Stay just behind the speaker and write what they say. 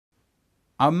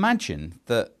I imagine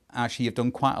that actually you've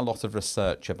done quite a lot of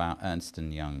research about Ernst &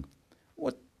 Young.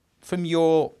 From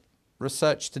your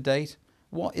research to date,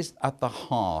 what is at the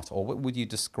heart, or what would you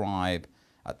describe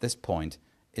at this point,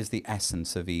 is the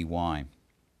essence of EY?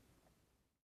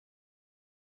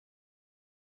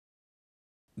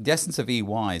 The essence of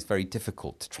EY is very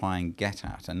difficult to try and get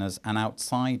at, and as an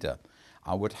outsider,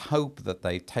 I would hope that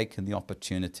they've taken the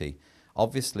opportunity,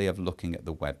 obviously, of looking at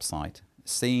the website,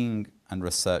 seeing and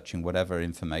researching whatever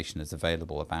information is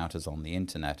available about us on the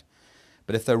internet.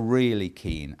 But if they're really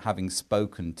keen, having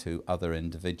spoken to other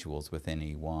individuals within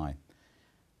EY,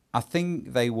 I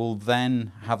think they will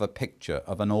then have a picture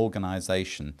of an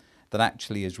organisation that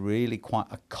actually is really quite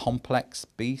a complex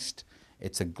beast.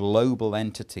 It's a global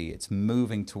entity. It's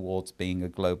moving towards being a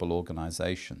global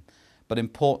organisation. But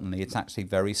importantly, it's actually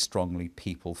very strongly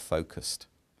people-focused.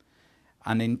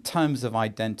 And in terms of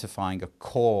identifying a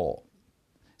core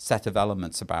set of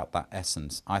elements about that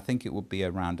essence, I think it would be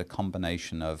around a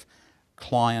combination of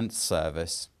client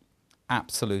service,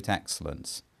 absolute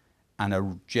excellence, and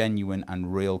a genuine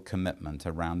and real commitment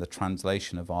around the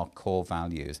translation of our core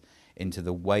values into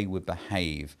the way we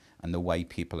behave and the way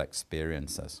people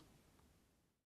experience us.